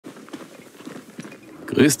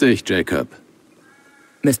Grüß dich, Jacob.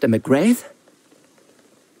 Mr. McGrath?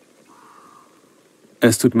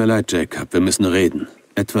 Es tut mir leid, Jacob. Wir müssen reden.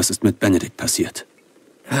 Etwas ist mit Benedict passiert.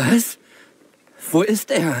 Was? Wo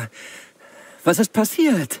ist er? Was ist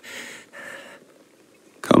passiert?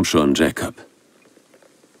 Komm schon, Jacob.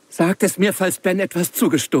 Sagt es mir, falls Ben etwas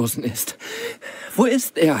zugestoßen ist. Wo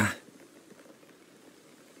ist er?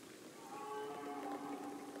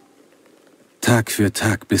 Tag für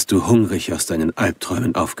Tag bist du hungrig aus deinen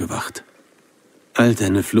Albträumen aufgewacht. All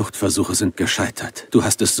deine Fluchtversuche sind gescheitert. Du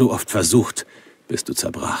hast es so oft versucht, bis du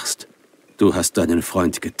zerbrachst. Du hast deinen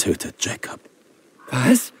Freund getötet, Jacob.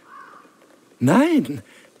 Was? Nein.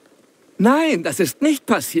 Nein, das ist nicht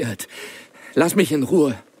passiert. Lass mich in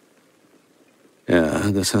Ruhe.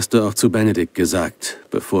 Ja, das hast du auch zu Benedict gesagt,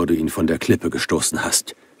 bevor du ihn von der Klippe gestoßen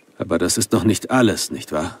hast. Aber das ist noch nicht alles,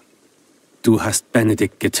 nicht wahr? Du hast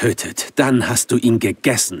Benedict getötet, dann hast du ihn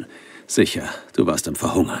gegessen. Sicher, du warst am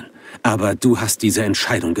Verhungern. Aber du hast diese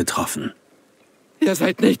Entscheidung getroffen. Ihr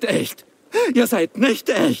seid nicht echt. Ihr seid nicht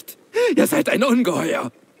echt. Ihr seid ein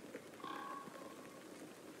Ungeheuer.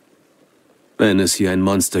 Wenn es hier ein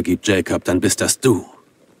Monster gibt, Jacob, dann bist das du.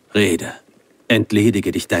 Rede.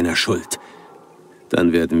 Entledige dich deiner Schuld.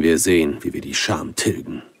 Dann werden wir sehen, wie wir die Scham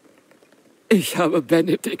tilgen. Ich habe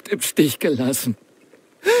Benedict im Stich gelassen.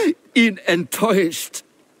 Ihn enttäuscht.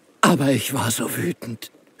 Aber ich war so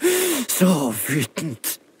wütend. So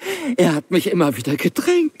wütend. Er hat mich immer wieder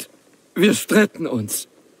gedrängt. Wir stritten uns.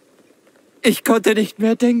 Ich konnte nicht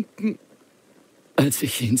mehr denken. Als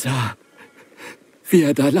ich ihn sah, wie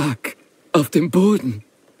er da lag, auf dem Boden,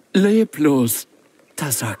 leblos,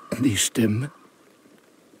 da sagten die Stimmen,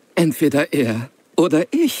 entweder er oder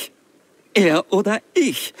ich. Er oder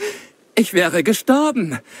ich. Ich wäre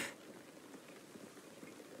gestorben.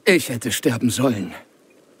 Ich hätte sterben sollen.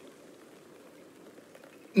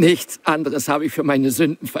 Nichts anderes habe ich für meine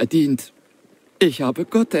Sünden verdient. Ich habe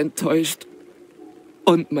Gott enttäuscht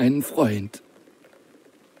und meinen Freund.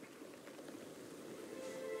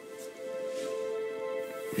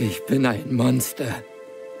 Ich bin ein Monster.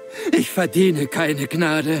 Ich verdiene keine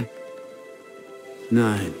Gnade.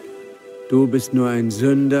 Nein, du bist nur ein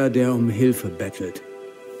Sünder, der um Hilfe bettelt.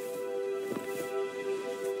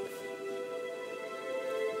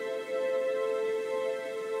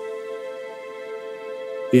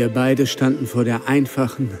 Wir beide standen vor der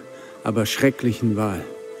einfachen, aber schrecklichen Wahl.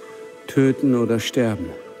 Töten oder sterben.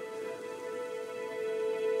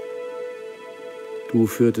 Du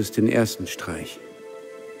führtest den ersten Streich.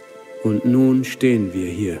 Und nun stehen wir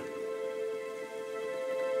hier.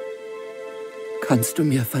 Kannst du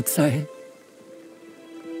mir verzeihen?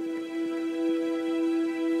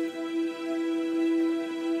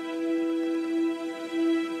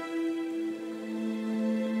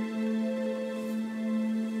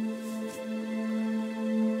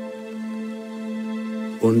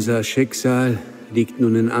 Unser Schicksal liegt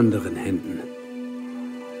nun in anderen Händen.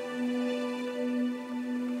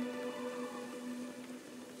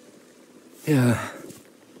 Ja.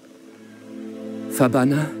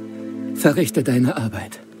 Verbanner, verrichte deine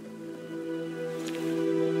Arbeit.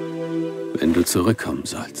 Wenn du zurückkommen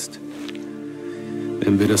sollst.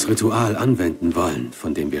 Wenn wir das Ritual anwenden wollen,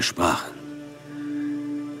 von dem wir sprachen,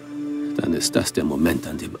 dann ist das der Moment,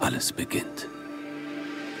 an dem alles beginnt.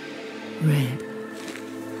 Red.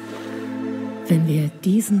 Wenn wir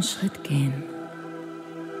diesen Schritt gehen.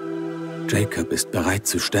 Jacob ist bereit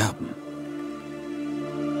zu sterben.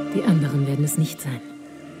 Die anderen werden es nicht sein.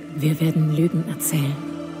 Wir werden Lügen erzählen.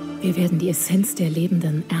 Wir werden die Essenz der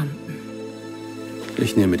Lebenden ernten.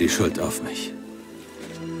 Ich nehme die Schuld auf mich.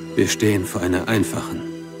 Wir stehen vor einer einfachen,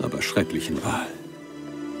 aber schrecklichen Wahl.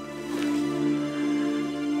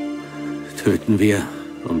 Töten wir,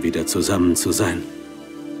 um wieder zusammen zu sein?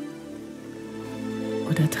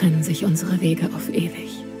 Oder trennen sich unsere Wege auf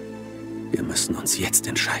ewig? Wir müssen uns jetzt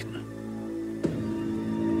entscheiden.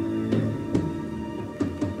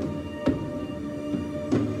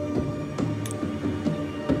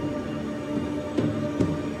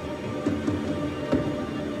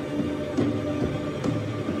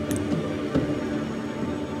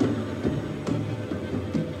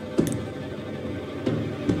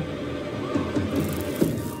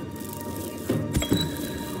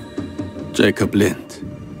 Jacob Lind,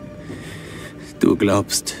 du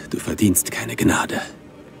glaubst, du verdienst keine Gnade.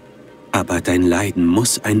 Aber dein Leiden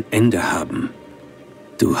muss ein Ende haben.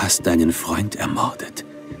 Du hast deinen Freund ermordet.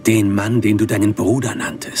 Den Mann, den du deinen Bruder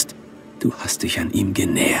nanntest. Du hast dich an ihm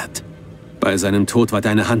genähert. Bei seinem Tod war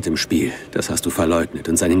deine Hand im Spiel. Das hast du verleugnet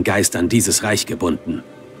und seinen Geist an dieses Reich gebunden.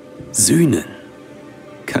 Sühnen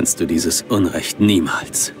kannst du dieses Unrecht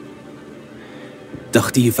niemals. Doch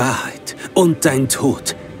die Wahrheit und dein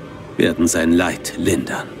Tod werden sein Leid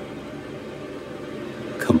lindern.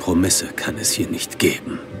 Kompromisse kann es hier nicht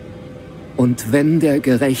geben. Und wenn der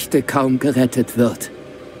Gerechte kaum gerettet wird,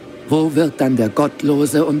 wo wird dann der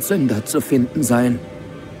Gottlose und Sünder zu finden sein?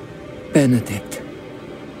 Benedikt,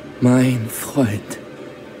 mein Freund,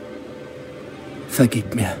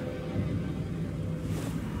 vergib mir.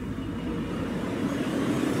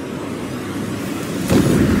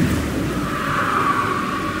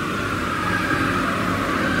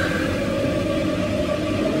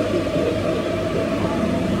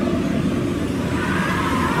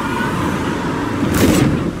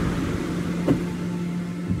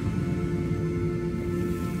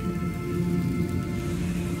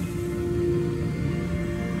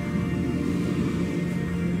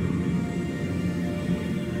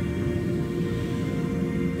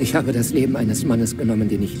 Ich habe das Leben eines Mannes genommen,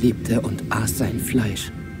 den ich liebte, und aß sein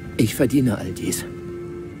Fleisch. Ich verdiene all dies.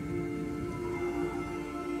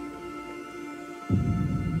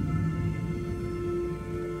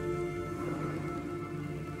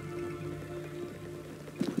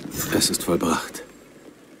 Es ist vollbracht.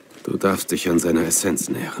 Du darfst dich an seiner Essenz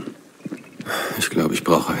nähren. Ich glaube, ich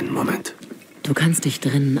brauche einen Moment. Du kannst dich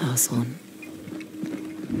drinnen ausruhen.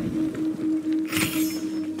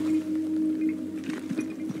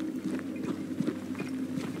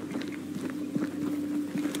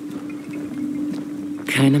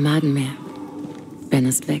 Keine Maden mehr. Ben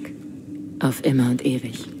ist weg. Auf immer und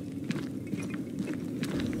ewig.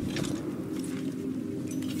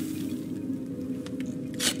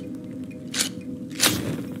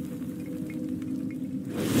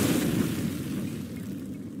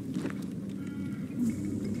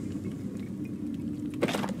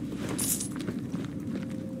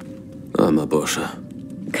 Armer Bursche.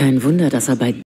 Kein Wunder, dass er bei